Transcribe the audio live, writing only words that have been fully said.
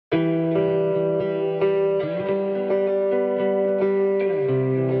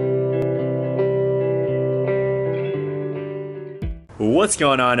What's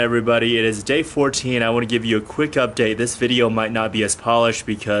going on, everybody? It is day 14. I want to give you a quick update. This video might not be as polished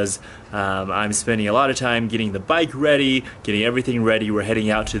because I'm spending a lot of time getting the bike ready, getting everything ready. We're heading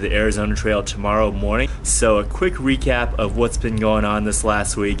out to the Arizona Trail tomorrow morning. So a quick recap of what's been going on this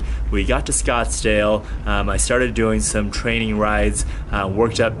last week. We got to Scottsdale. I started doing some training rides,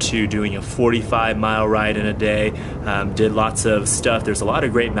 worked up to doing a 45-mile ride in a day, did lots of stuff. There's a lot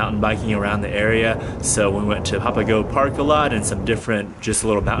of great mountain biking around the area. So we went to Papago Park a lot and some different just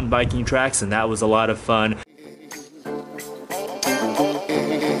little mountain biking tracks, and that was a lot of fun.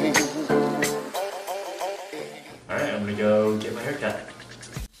 Alright, I'm gonna go get my hair cut.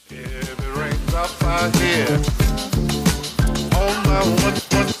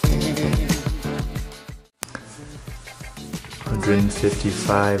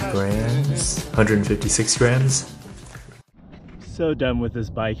 155 grams, 156 grams. So done with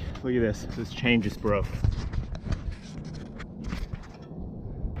this bike. Look at this chain just broke.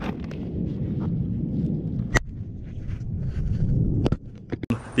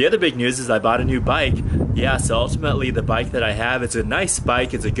 The other big news is I bought a new bike. Yeah, so ultimately the bike that I have, it's a nice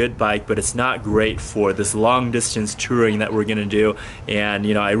bike, it's a good bike, but it's not great for this long distance touring that we're gonna do. And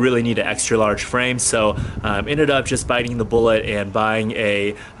you know, I really need an extra large frame, so ended up just biting the bullet and buying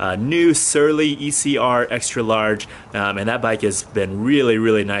a new Surly ECR extra large, and that bike has been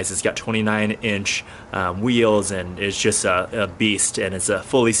really nice. It's got 29-inch wheels, and it's just a beast, and it's a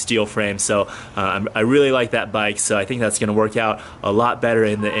fully steel frame, so I really like that bike, so I think that's gonna work out a lot better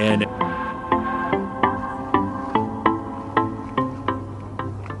in the end.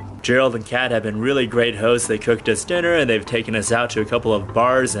 Gerald and Kat have been really great hosts. They cooked us dinner and they've taken us out to a couple of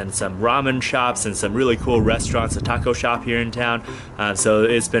bars and some ramen shops and some really cool restaurants, a taco shop here in town. So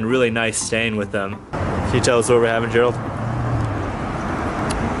it's been really nice staying with them. Can you tell us what we're having, Gerald?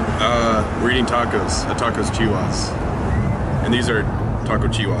 We're eating tacos at Tacos Chihuas. And these are Taco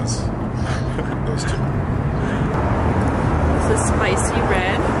Chihuas. Those two. This is spicy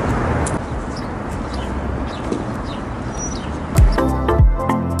red.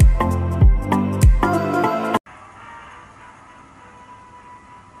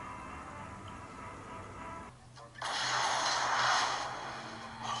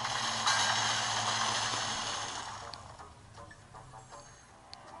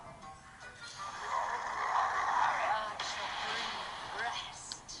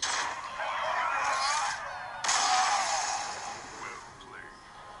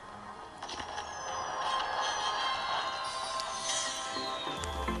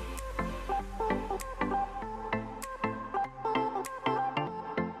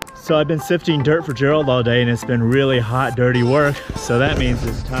 So I've been sifting dirt for Gerald all day and it's been really hot, dirty work. So that means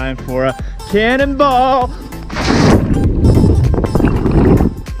it's time for a cannonball.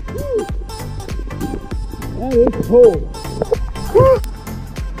 That is cold.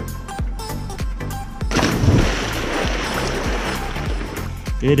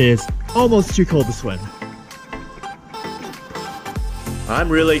 It is almost too cold to swim. I'm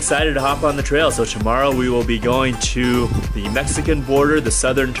really excited to hop on the trail. So tomorrow we will be going to the Mexican border, the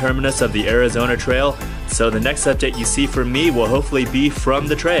southern terminus of the Arizona Trail. So the next update you see from me will hopefully be from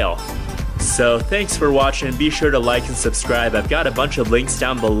the trail. So thanks for watching. Be sure to like and subscribe. I've got a bunch of links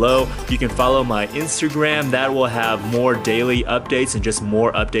down below. You can follow my Instagram. That will have more daily updates and just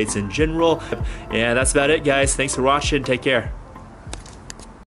more updates in general. And that's about it, guys. Thanks for watching. Take care.